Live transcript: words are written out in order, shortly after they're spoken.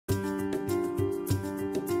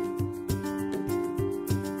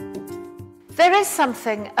There is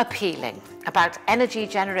something appealing about energy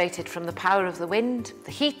generated from the power of the wind,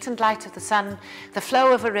 the heat and light of the sun, the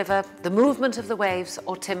flow of a river, the movement of the waves,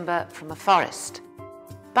 or timber from a forest.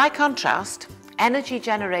 By contrast, energy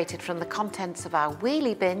generated from the contents of our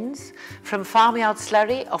wheelie bins, from farmyard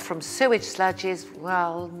slurry, or from sewage sludge is,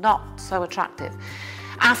 well, not so attractive.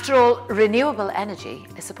 After all, renewable energy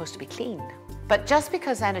is supposed to be clean. But just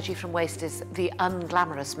because energy from waste is the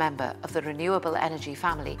unglamorous member of the renewable energy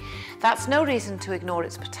family, that's no reason to ignore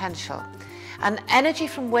its potential. An energy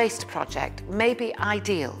from waste project may be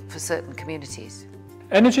ideal for certain communities.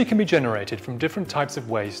 Energy can be generated from different types of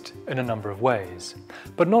waste in a number of ways,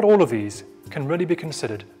 but not all of these can really be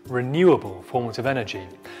considered renewable forms of energy,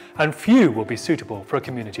 and few will be suitable for a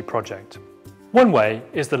community project. One way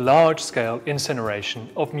is the large-scale incineration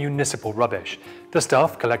of municipal rubbish, the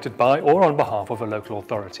stuff collected by or on behalf of a local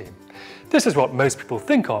authority. This is what most people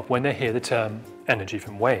think of when they hear the term energy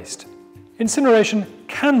from waste. Incineration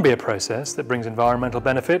can be a process that brings environmental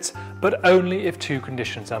benefits, but only if two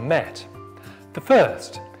conditions are met. The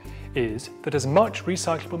first is that as much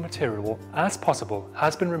recyclable material as possible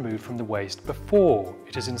has been removed from the waste before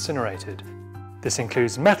it is incinerated. This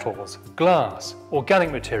includes metals, glass,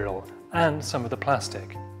 organic material, and some of the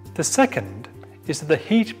plastic. The second is that the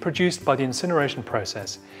heat produced by the incineration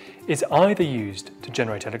process is either used to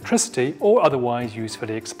generate electricity or otherwise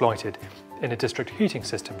usefully exploited in a district heating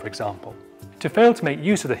system, for example. To fail to make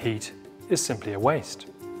use of the heat is simply a waste.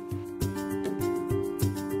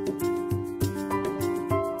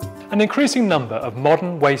 An increasing number of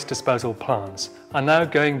modern waste disposal plants are now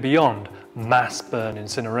going beyond mass burn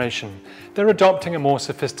incineration. They're adopting a more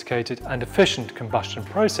sophisticated and efficient combustion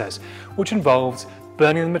process, which involves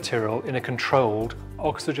burning the material in a controlled,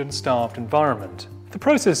 oxygen-starved environment. The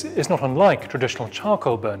process is not unlike traditional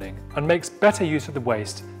charcoal burning and makes better use of the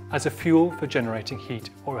waste as a fuel for generating heat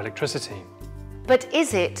or electricity. But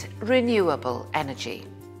is it renewable energy?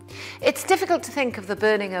 It's difficult to think of the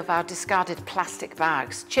burning of our discarded plastic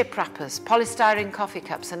bags, chip wrappers, polystyrene coffee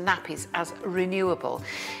cups and nappies as renewable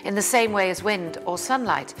in the same way as wind or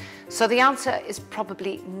sunlight. So the answer is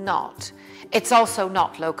probably not. It's also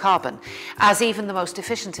not low carbon, as even the most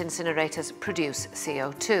efficient incinerators produce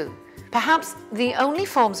CO2. Perhaps the only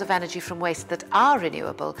forms of energy from waste that are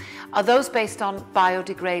renewable are those based on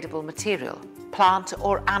biodegradable material, plant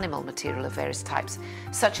or animal material of various types,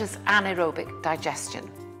 such as anaerobic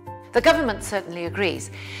digestion. The government certainly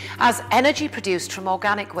agrees, as energy produced from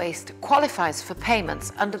organic waste qualifies for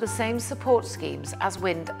payments under the same support schemes as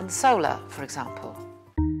wind and solar, for example.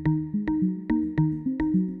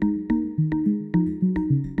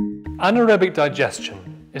 Anaerobic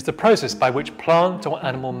digestion is the process by which plant or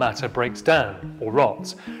animal matter breaks down, or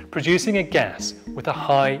rots, producing a gas with a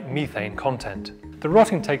high methane content. The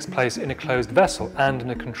rotting takes place in a closed vessel and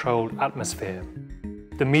in a controlled atmosphere.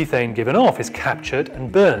 The methane given off is captured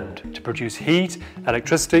and burned to produce heat,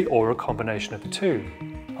 electricity, or a combination of the two.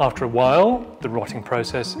 After a while, the rotting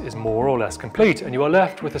process is more or less complete and you are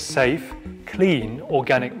left with a safe, clean,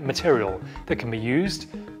 organic material that can be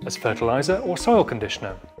used as fertilizer or soil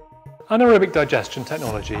conditioner. Anaerobic digestion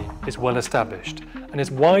technology is well established and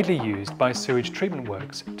is widely used by sewage treatment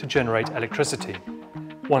works to generate electricity.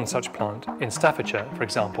 One such plant in Staffordshire, for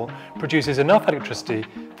example, produces enough electricity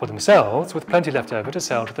for themselves with plenty left over to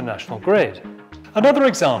sell to the national grid. Another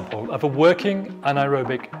example of a working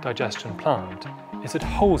anaerobic digestion plant is at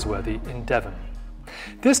Holsworthy in Devon.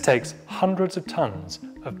 This takes hundreds of tons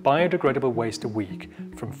of biodegradable waste a week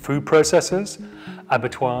from food processors,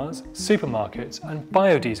 abattoirs, supermarkets and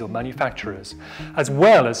biodiesel manufacturers, as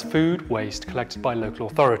well as food waste collected by local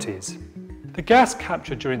authorities. The gas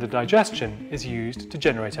captured during the digestion is used to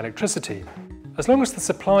generate electricity. As long as the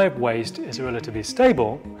supply of waste is relatively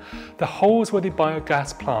stable, the Holsworthy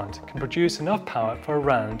biogas plant can produce enough power for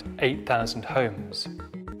around 8,000 homes.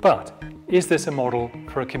 But is this a model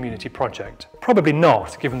for a community project? Probably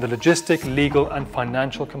not, given the logistic, legal and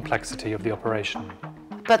financial complexity of the operation.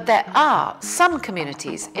 But there are some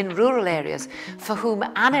communities in rural areas for whom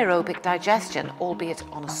anaerobic digestion, albeit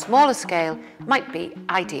on a smaller scale, might be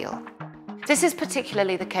ideal. This is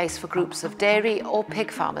particularly the case for groups of dairy or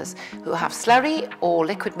pig farmers who have slurry or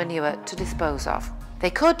liquid manure to dispose of. They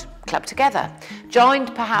could club together,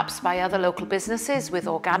 joined perhaps by other local businesses with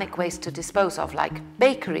organic waste to dispose of, like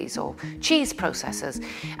bakeries or cheese processors,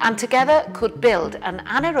 and together could build an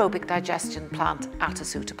anaerobic digestion plant at a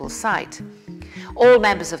suitable site. All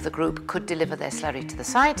members of the group could deliver their slurry to the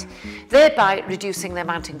site, thereby reducing their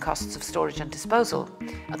mounting costs of storage and disposal.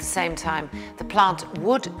 At the same time, the plant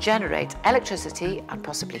would generate electricity and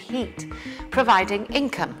possibly heat, providing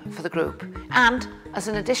income for the group, And as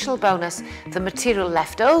an additional bonus, the material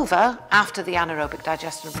left over after the anaerobic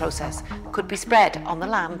digestion process could be spread on the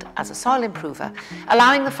land as a soil improver,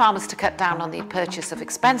 allowing the farmers to cut down on the purchase of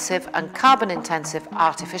expensive and carbon-intensive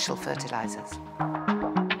artificial fertilisers.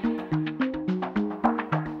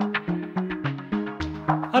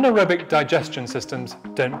 Anaerobic digestion systems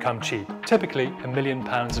don't come cheap, typically £1 million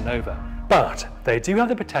and over. But they do have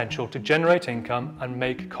the potential to generate income and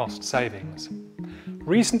make cost savings.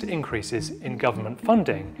 Recent increases in government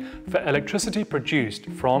funding for electricity produced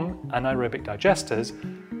from anaerobic digesters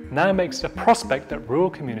now makes it a prospect that rural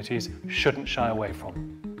communities shouldn't shy away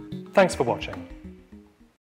from. Thanks for watching.